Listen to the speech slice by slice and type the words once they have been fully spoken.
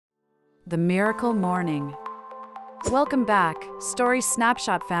The Miracle Morning. Welcome back, Story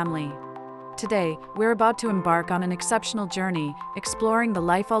Snapshot family. Today, we're about to embark on an exceptional journey, exploring the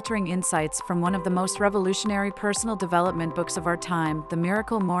life-altering insights from one of the most revolutionary personal development books of our time, The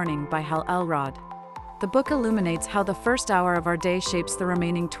Miracle Morning by Hal Elrod. The book illuminates how the first hour of our day shapes the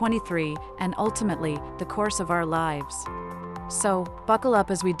remaining 23, and ultimately, the course of our lives. So, buckle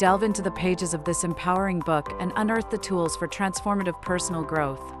up as we delve into the pages of this empowering book and unearth the tools for transformative personal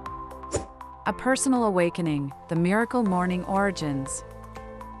growth. A Personal Awakening, The Miracle Morning Origins.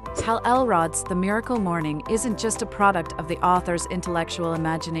 Hal Elrod's The Miracle Morning isn't just a product of the author's intellectual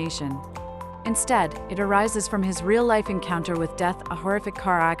imagination. Instead, it arises from his real-life encounter with death, a horrific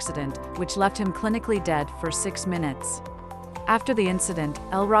car accident, which left him clinically dead for 6 minutes. After the incident,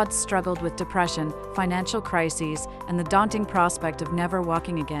 Elrod struggled with depression, financial crises, and the daunting prospect of never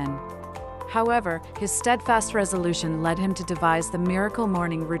walking again. However, his steadfast resolution led him to devise the Miracle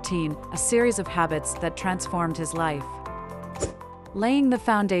Morning routine, a series of habits that transformed his life. Laying the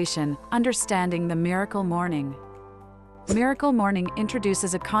foundation, understanding the Miracle Morning. Miracle Morning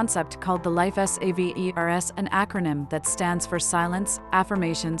introduces a concept called the Life Savers, an acronym that stands for silence,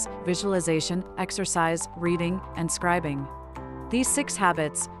 affirmations, visualization, exercise, reading, and scribing. These 6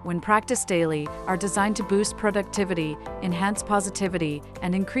 habits, when practiced daily, are designed to boost productivity, enhance positivity,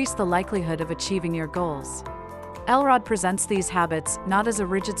 and increase the likelihood of achieving your goals. Elrod presents these habits not as a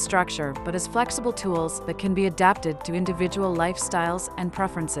rigid structure but as flexible tools that can be adapted to individual lifestyles and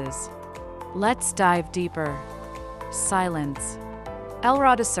preferences. Let's dive deeper. Silence.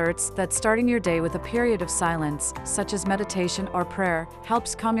 Elrod asserts that starting your day with a period of silence, such as meditation or prayer,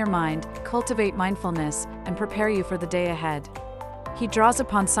 helps calm your mind, cultivate mindfulness, and prepare you for the day ahead. He draws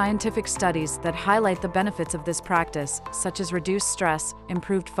upon scientific studies that highlight the benefits of this practice, such as reduced stress,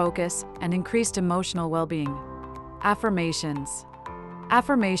 improved focus, and increased emotional well-being. Affirmations.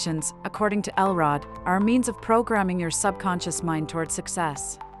 Affirmations, according to Elrod, are a means of programming your subconscious mind toward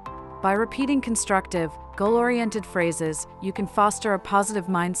success. By repeating constructive, goal-oriented phrases, you can foster a positive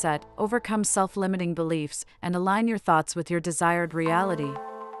mindset, overcome self-limiting beliefs, and align your thoughts with your desired reality.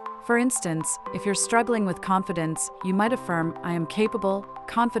 For instance, if you're struggling with confidence, you might affirm, "I am capable,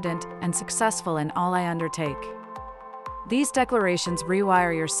 confident, and successful in all I undertake." These declarations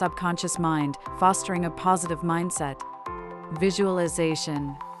rewire your subconscious mind, fostering a positive mindset.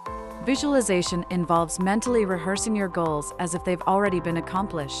 Visualization. Visualization involves mentally rehearsing your goals as if they've already been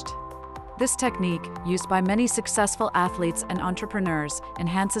accomplished. This technique, used by many successful athletes and entrepreneurs,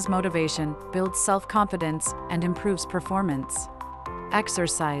 enhances motivation, builds self-confidence, and improves performance.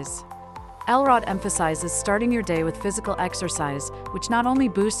 Exercise. Elrod emphasizes starting your day with physical exercise, which not only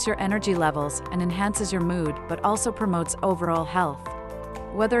boosts your energy levels and enhances your mood but also promotes overall health.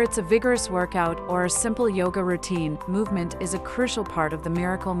 Whether it's a vigorous workout or a simple yoga routine, movement is a crucial part of the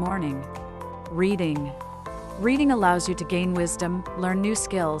Miracle Morning. Reading. Reading allows you to gain wisdom, learn new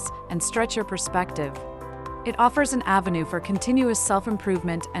skills, and stretch your perspective. It offers an avenue for continuous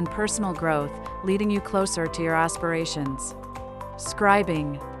self-improvement and personal growth, leading you closer to your aspirations.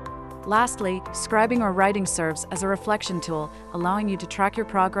 Scribing. Lastly, scribing or writing serves as a reflection tool, allowing you to track your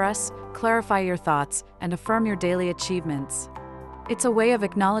progress, clarify your thoughts, and affirm your daily achievements. It's a way of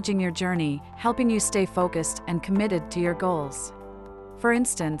acknowledging your journey, helping you stay focused and committed to your goals. For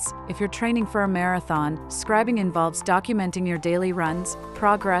instance, if you're training for a marathon, scribing involves documenting your daily runs,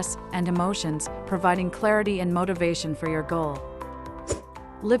 progress, and emotions, providing clarity and motivation for your goal.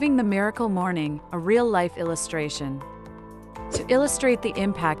 Living the Miracle Morning, a real-life illustration. To illustrate the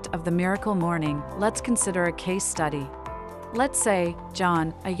impact of the Miracle Morning, let's consider a case study. Let's say,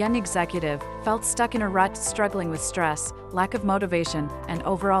 John, a young executive, felt stuck in a rut, struggling with stress, lack of motivation, and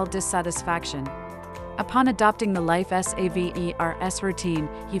overall dissatisfaction. Upon adopting the Life Savers routine,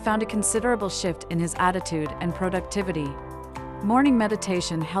 he found a considerable shift in his attitude and productivity. Morning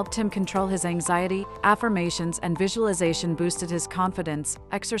meditation helped him control his anxiety, affirmations and visualization boosted his confidence,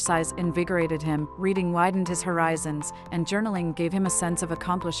 exercise invigorated him, reading widened his horizons, and journaling gave him a sense of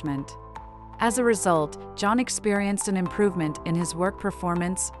accomplishment. As a result, John experienced an improvement in his work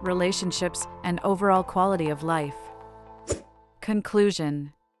performance, relationships, and overall quality of life.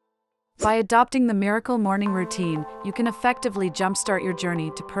 Conclusion. By adopting the Miracle Morning routine, you can effectively jumpstart your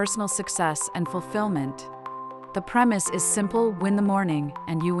journey to personal success and fulfillment. The premise is simple: win the morning,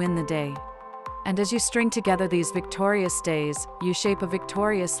 and you win the day. And as you string together these victorious days, you shape a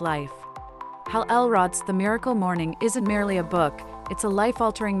victorious life. Hal Elrod's The Miracle Morning isn't merely a book, it's a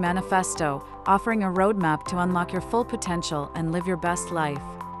life-altering manifesto, offering a roadmap to unlock your full potential and live your best life.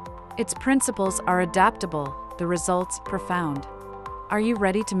 Its principles are adaptable, the results profound. Are you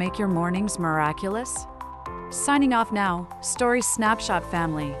ready to make your mornings miraculous? Signing off now, Story Snapshot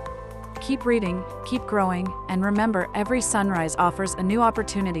family. Keep reading, keep growing, and remember, every sunrise offers a new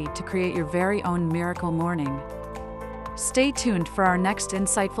opportunity to create your very own miracle morning. Stay tuned for our next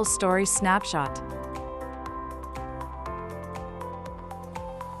insightful story snapshot.